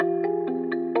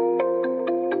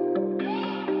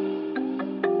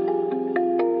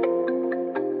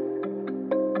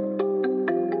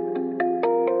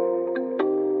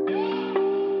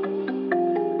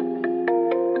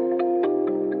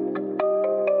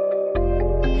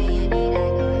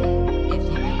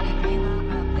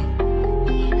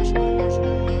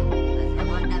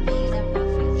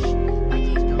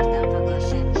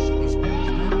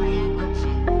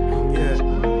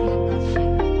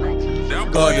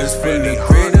Garden's full of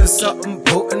grade and something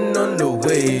potent on the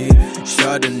way.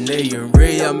 Chardonnay and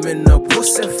Ray, I'm in a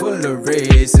pussy full of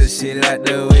rays. Said she like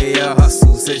the way you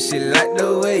hustle, said she like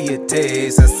the way you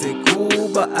taste. I said cool,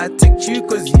 but I take you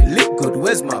cause you look good,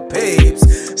 where's my papes?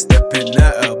 Stepping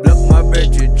out a block, my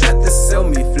brethren tried to sell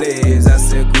me flares. I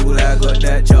said cool, I got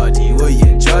that chargy, what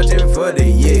you charging for the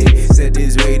year? Said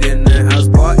it's raid in the house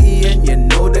party and you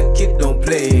know the kid don't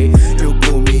play. He'll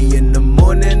call me in the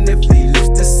morning if he lives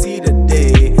to see the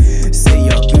day. Say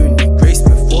your goon need grace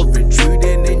before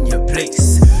intruding in your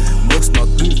place. Most my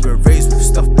goons were raised with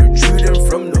stuff protruding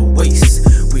from the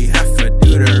waist. We have to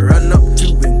do the run up to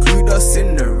include us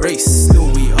in the race.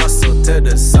 Still we hustle to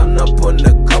the sun up on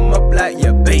the come up like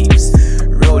your babes.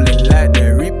 Rolling like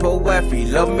the repo wifey,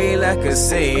 love me like a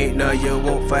saint. Now you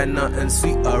won't find nothing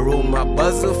sweet. I roll my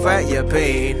buzz will fight your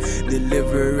pain.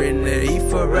 Delivering the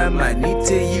ether, I might need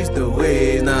to use the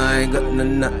waves. Now I ain't got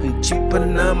nothing cheaper.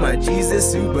 Now my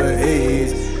Jesus Uber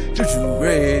haze. Juju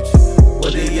rage.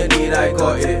 What do you need? I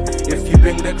got it. If you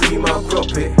bring the cream, I'll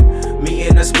crop it. Me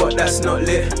in a spot that's not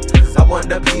lit. I want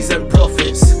the peas and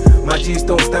profits. My G's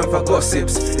don't stand for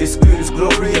gossips. It's goons,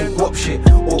 glory and guap shit.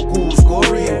 Or ghouls,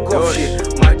 gory and guap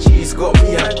shit. My G's got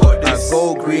me, I got this. I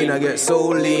go green, I get so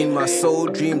lean. My soul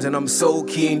dreams and I'm so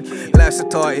keen. Life's a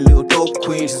tarty little dope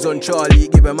queen. She's on Charlie,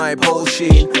 give her my pole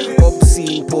sheen.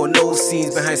 Obscene, pour no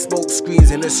scenes behind smoke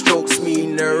screens. And the strokes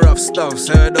mean the rough stuff's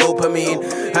her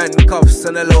dopamine. Handcuffs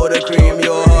and a load of cream.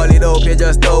 You're Harley dope, you're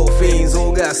just dope fiends.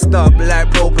 All got stuff like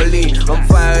propylene. I'm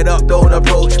fired up, don't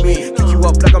approach me. Kick you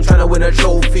up like I'm trying to win a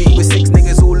trophy. With 6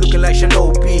 niggas all looking like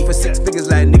Shinobi. For 6 figures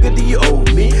like nigga, do you owe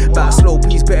me? About slow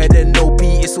piece better than no P.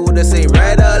 It's all the same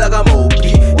rider like I'm OP.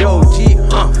 Yo G,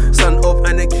 son of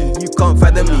anarchy. You can't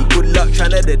fathom me. Good luck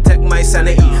trying to detect my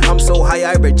sanity. I'm so high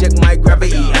I reject my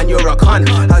gravity. And you're a cunt,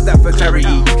 how's that for clarity?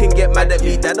 You can get mad at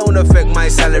me, that don't affect my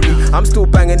salary. I'm still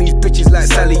banging these bitches like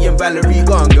Sally and Valerie.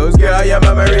 Go on girls, get out your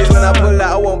memories. When I pull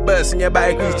out I won't burst in your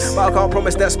batteries. But I can't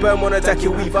promise that sperm won't attack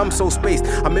your weave. I'm so spaced,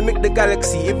 I mimic the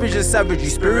galaxy. Envision savagery,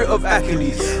 spirit of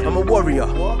Achilles. I'm a warrior,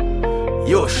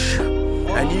 Yosh.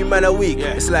 And you man are weak.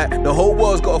 It's like the whole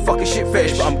world's got a fucking shit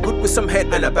fetish, but I'm good with some head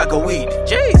and a bag of weed.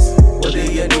 Jeez. What do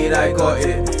you need? I got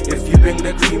it. If you bring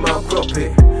the cream, I'll crop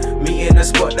it. Me in a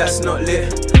spot that's not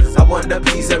lit. I want the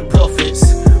peas and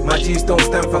profits. My G's don't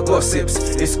stand for gossips.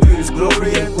 It's goons,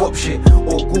 glory and guap shit.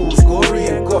 Or ghouls, gory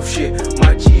and guap shit.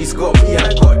 My G's got me,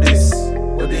 I got this.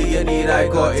 What do you need? I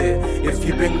got it. If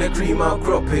you bring the cream, I'll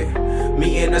crop it.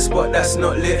 Me in a spot that's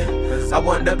not lit. I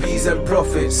want the peas and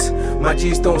profits. My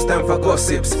G's don't stand for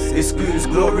gossips. It's goons,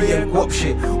 glory and guap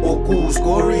shit. Or ghouls,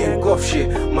 gory and guap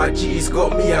shit. My G's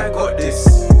got me, I got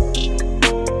this.